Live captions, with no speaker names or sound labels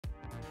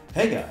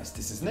Hey guys,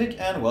 this is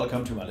Nick and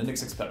welcome to my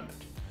Linux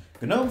experiment.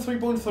 GNOME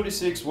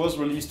 3.36 was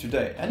released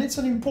today and it's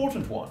an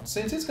important one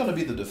since it's gonna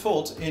be the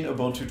default in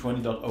Ubuntu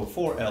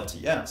 20.04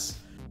 LTS.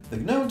 The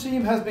GNOME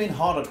team has been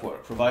hard at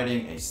work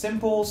providing a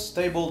simple,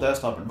 stable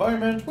desktop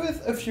environment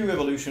with a few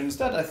evolutions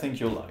that I think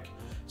you'll like.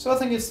 So I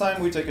think it's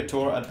time we take a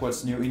tour at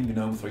what's new in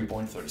GNOME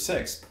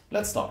 3.36.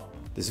 Let's start.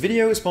 This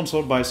video is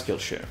sponsored by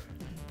Skillshare.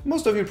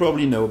 Most of you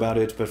probably know about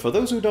it, but for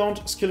those who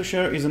don't,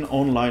 Skillshare is an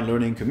online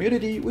learning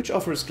community which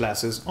offers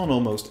classes on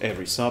almost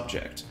every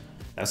subject.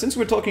 Now, since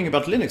we're talking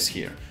about Linux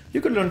here,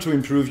 you could learn to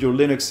improve your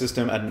Linux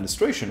system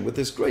administration with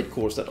this great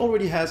course that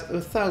already has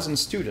 1,000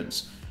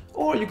 students.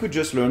 Or you could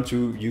just learn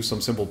to use some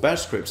simple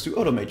bash scripts to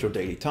automate your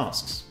daily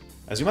tasks.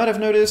 As you might have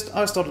noticed,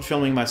 I started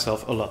filming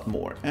myself a lot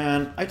more,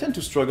 and I tend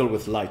to struggle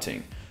with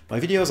lighting. My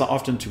videos are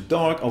often too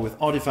dark or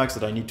with artifacts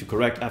that I need to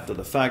correct after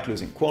the fact,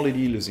 losing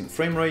quality, losing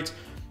frame rate.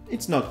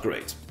 It's not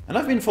great. And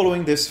I've been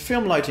following this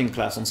film lighting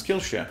class on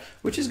Skillshare,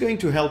 which is going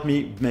to help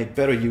me make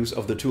better use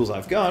of the tools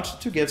I've got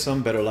to get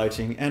some better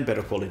lighting and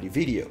better quality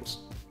videos.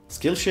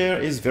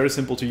 Skillshare is very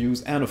simple to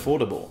use and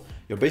affordable.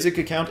 Your basic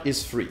account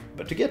is free,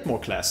 but to get more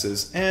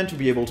classes and to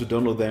be able to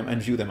download them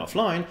and view them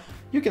offline,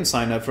 you can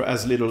sign up for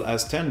as little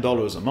as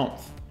 $10 a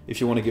month. If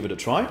you want to give it a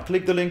try,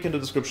 click the link in the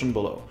description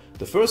below.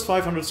 The first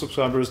 500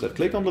 subscribers that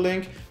click on the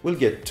link will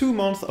get 2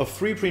 months of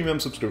free premium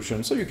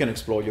subscription so you can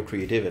explore your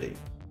creativity.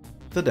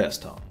 The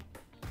desktop.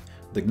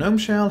 The GNOME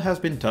Shell has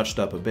been touched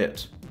up a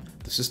bit.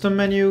 The system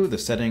menu, the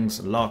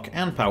settings, lock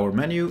and power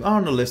menu are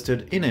now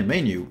listed in a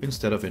menu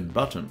instead of in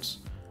buttons.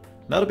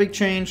 Not a big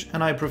change,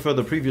 and I prefer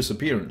the previous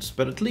appearance,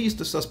 but at least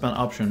the suspend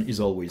option is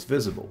always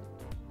visible.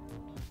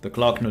 The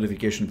clock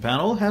notification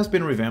panel has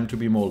been revamped to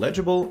be more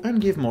legible and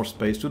give more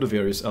space to the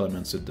various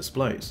elements it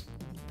displays.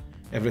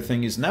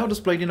 Everything is now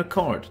displayed in a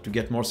card to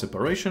get more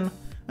separation,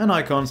 and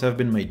icons have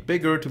been made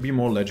bigger to be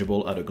more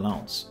legible at a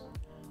glance.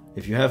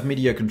 If you have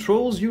media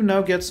controls, you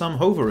now get some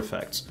hover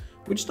effects,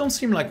 which don't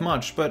seem like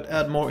much but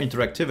add more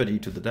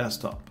interactivity to the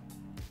desktop.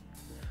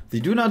 The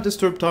Do Not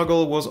Disturb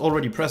toggle was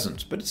already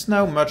present, but it's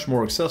now much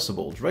more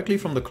accessible directly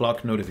from the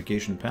clock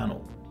notification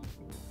panel.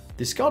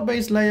 This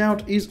card-based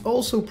layout is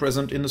also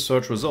present in the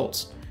search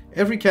results.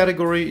 Every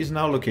category is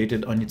now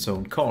located on its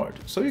own card,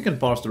 so you can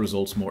parse the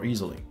results more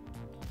easily.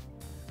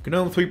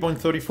 GNOME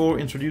 3.34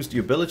 introduced the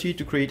ability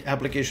to create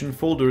application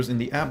folders in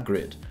the app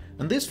grid,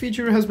 and this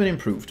feature has been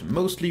improved,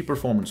 mostly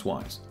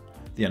performance-wise.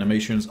 The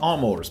animations are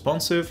more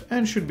responsive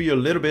and should be a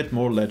little bit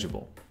more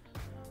legible.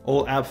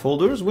 All app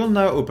folders will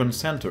now open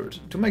centered,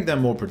 to make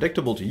them more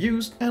predictable to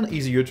use and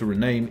easier to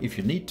rename if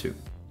you need to.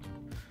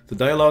 The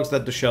dialogues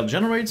that the shell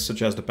generates,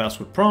 such as the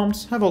password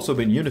prompts, have also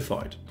been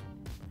unified.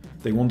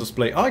 They won't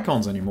display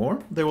icons anymore,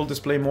 they will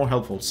display more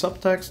helpful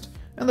subtext,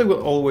 and they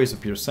will always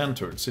appear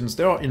centered, since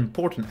there are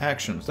important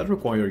actions that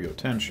require your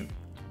attention.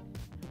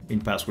 In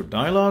password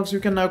dialogues,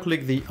 you can now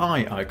click the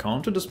eye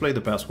icon to display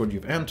the password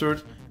you've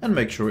entered and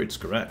make sure it's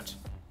correct.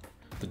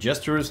 The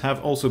gestures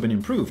have also been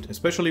improved,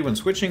 especially when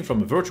switching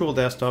from a virtual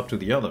desktop to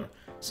the other,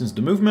 since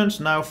the movement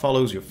now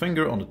follows your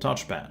finger on the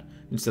touchpad,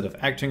 instead of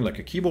acting like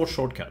a keyboard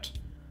shortcut.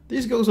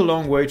 This goes a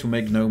long way to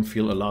make GNOME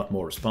feel a lot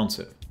more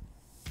responsive.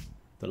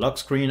 The lock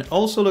screen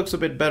also looks a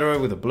bit better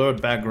with a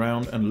blurred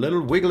background and a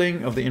little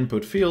wiggling of the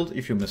input field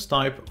if you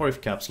mistype or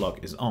if caps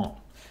lock is on.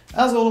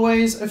 As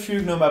always, a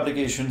few GNOME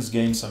applications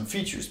gain some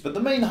features, but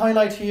the main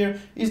highlight here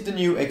is the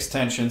new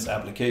Extensions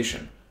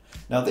application.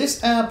 Now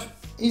this app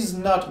is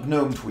not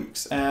GNOME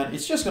tweaks, and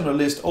it's just going to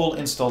list all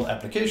installed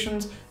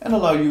applications and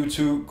allow you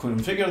to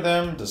configure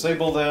them,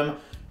 disable them,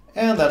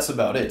 and that's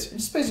about it.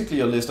 It's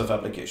basically a list of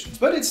applications,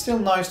 but it's still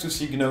nice to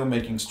see GNOME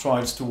making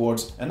strides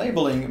towards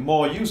enabling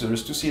more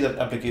users to see that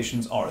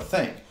applications are a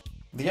thing.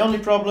 The only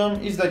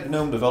problem is that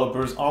GNOME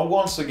developers are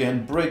once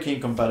again breaking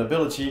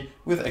compatibility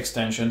with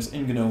extensions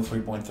in GNOME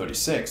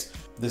 3.36.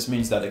 This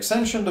means that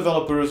extension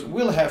developers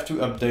will have to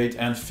update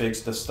and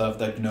fix the stuff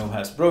that GNOME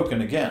has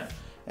broken again,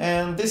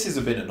 and this is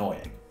a bit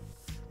annoying.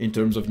 In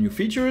terms of new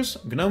features,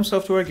 GNOME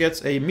software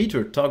gets a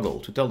meter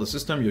toggle to tell the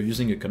system you're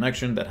using a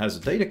connection that has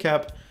a data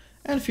cap,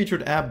 and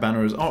featured app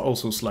banners are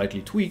also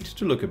slightly tweaked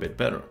to look a bit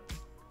better.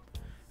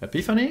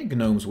 Epiphany,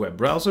 GNOME's web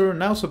browser,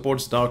 now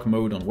supports dark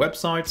mode on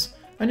websites,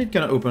 and it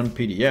can open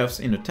PDFs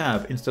in a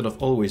tab instead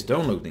of always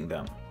downloading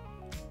them.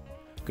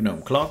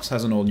 GNOME Clocks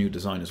has an all-new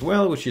design as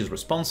well, which is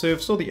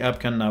responsive, so the app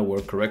can now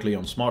work correctly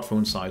on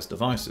smartphone-sized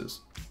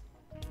devices.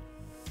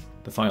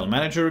 The file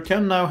manager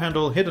can now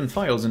handle hidden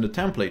files in the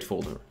template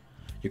folder.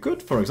 You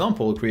could, for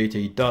example, create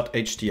a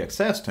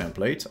 .htaccess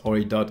template or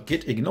a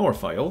 .gitignore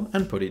file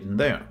and put it in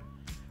there.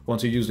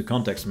 Once you use the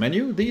context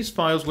menu, these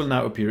files will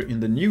now appear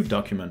in the new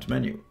document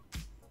menu.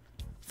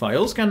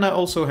 Files can now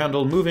also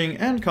handle moving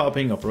and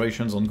copying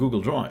operations on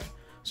Google Drive,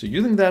 so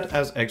using that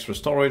as extra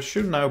storage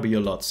should now be a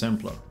lot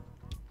simpler.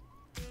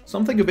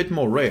 Something a bit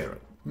more rare,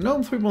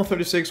 GNOME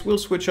 3.36 will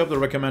switch up the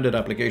recommended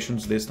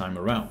applications this time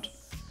around.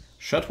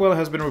 Shotwell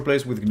has been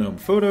replaced with GNOME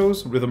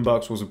Photos,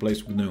 Rhythmbox was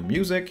replaced with GNOME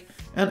Music,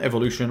 and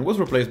Evolution was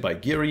replaced by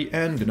Geary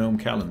and GNOME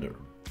Calendar.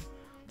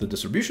 The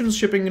distributions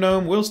shipping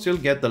GNOME will still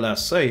get the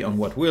last say on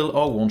what will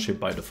or won't ship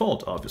by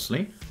default,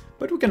 obviously,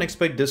 but we can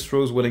expect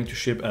distros willing to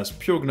ship as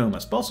pure GNOME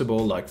as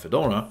possible, like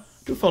Fedora,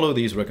 to follow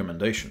these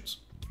recommendations.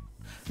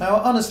 Now,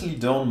 I honestly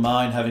don't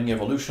mind having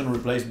Evolution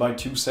replaced by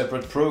two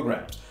separate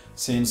programs,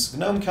 since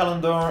GNOME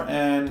Calendar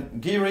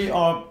and Geary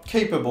are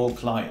capable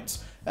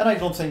clients, and I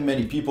don't think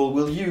many people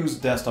will use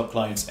desktop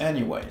clients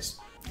anyways.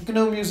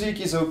 GNOME Music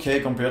is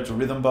okay compared to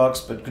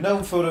Rhythmbox, but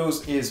GNOME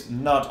Photos is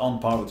not on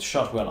par with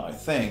Shotwell, I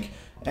think,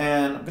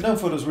 and GNOME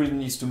Photos really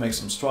needs to make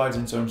some strides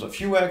in terms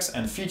of UX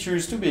and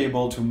features to be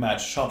able to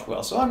match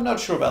Shotwell, so I'm not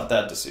sure about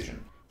that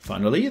decision.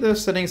 Finally, the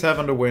settings have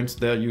underwent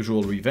their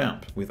usual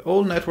revamp, with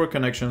all network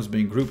connections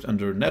being grouped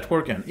under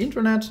Network and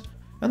Internet,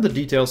 and the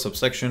Details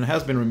subsection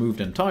has been removed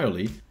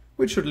entirely,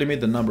 which should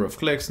limit the number of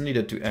clicks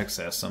needed to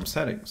access some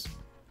settings.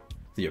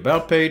 The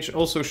About page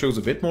also shows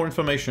a bit more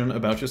information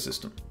about your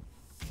system.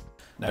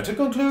 Now to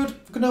conclude,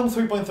 GNOME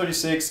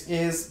 3.36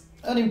 is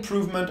an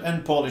improvement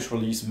and polish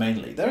release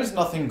mainly. There is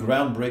nothing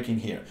groundbreaking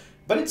here,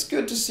 but it's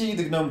good to see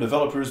the GNOME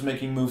developers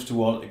making moves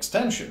toward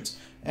extensions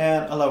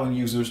and allowing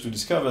users to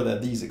discover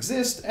that these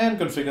exist and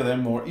configure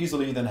them more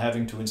easily than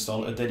having to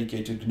install a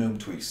dedicated GNOME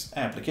Tweaks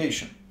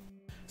application.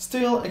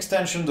 Still,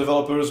 extension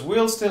developers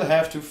will still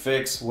have to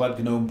fix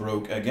what GNOME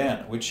broke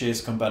again, which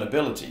is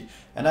compatibility,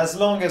 and as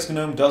long as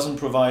GNOME doesn't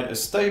provide a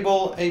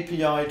stable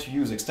API to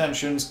use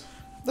extensions,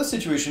 the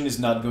situation is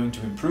not going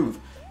to improve.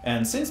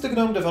 And since the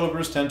GNOME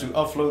developers tend to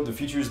offload the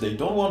features they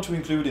don't want to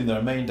include in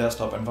their main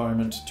desktop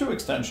environment to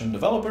extension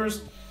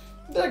developers,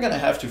 they're gonna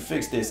have to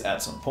fix this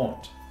at some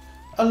point.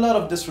 A lot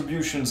of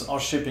distributions are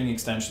shipping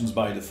extensions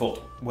by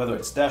default, whether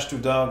it's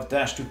 -2dock,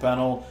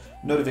 -2panel,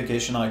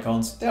 notification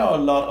icons. There are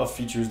a lot of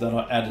features that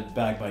are added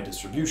back by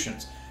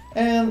distributions,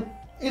 and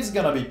it's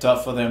gonna be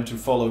tough for them to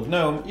follow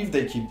GNOME if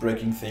they keep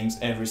breaking things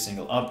every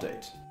single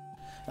update.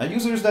 Now,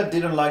 users that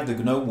didn't like the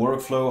GNOME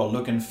workflow or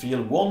look and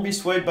feel won't be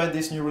swayed by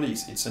this new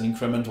release. It's an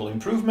incremental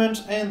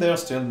improvement, and they're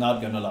still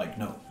not gonna like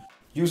GNOME.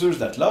 Users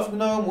that love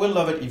GNOME will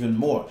love it even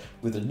more,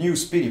 with the new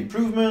speed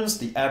improvements,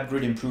 the app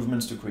grid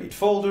improvements to create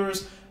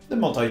folders, the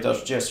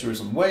multi-touch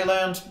gestures on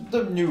Wayland,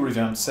 the new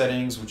revamped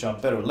settings which are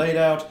better laid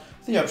out,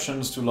 the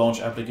options to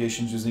launch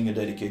applications using a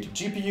dedicated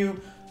GPU.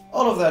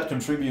 All of that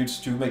contributes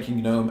to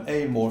making GNOME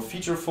a more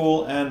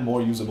featureful and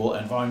more usable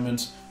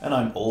environment, and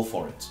I'm all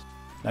for it.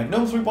 Now,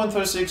 GNOME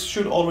 3.36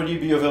 should already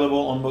be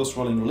available on most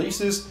rolling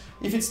releases.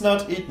 If it's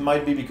not, it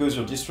might be because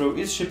your distro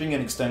is shipping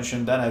an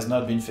extension that has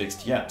not been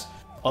fixed yet.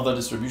 Other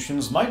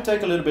distributions might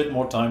take a little bit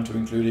more time to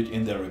include it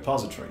in their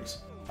repositories.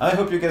 I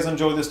hope you guys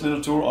enjoyed this little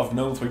tour of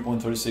GNOME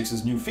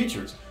 3.36's new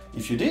features.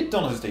 If you did,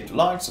 don't hesitate to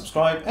like,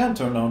 subscribe, and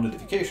turn on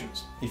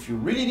notifications. If you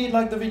really did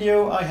like the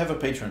video, I have a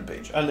Patreon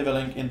page. I'll leave a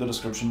link in the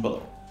description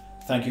below.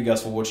 Thank you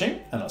guys for watching,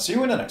 and I'll see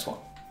you in the next one.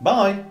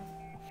 Bye!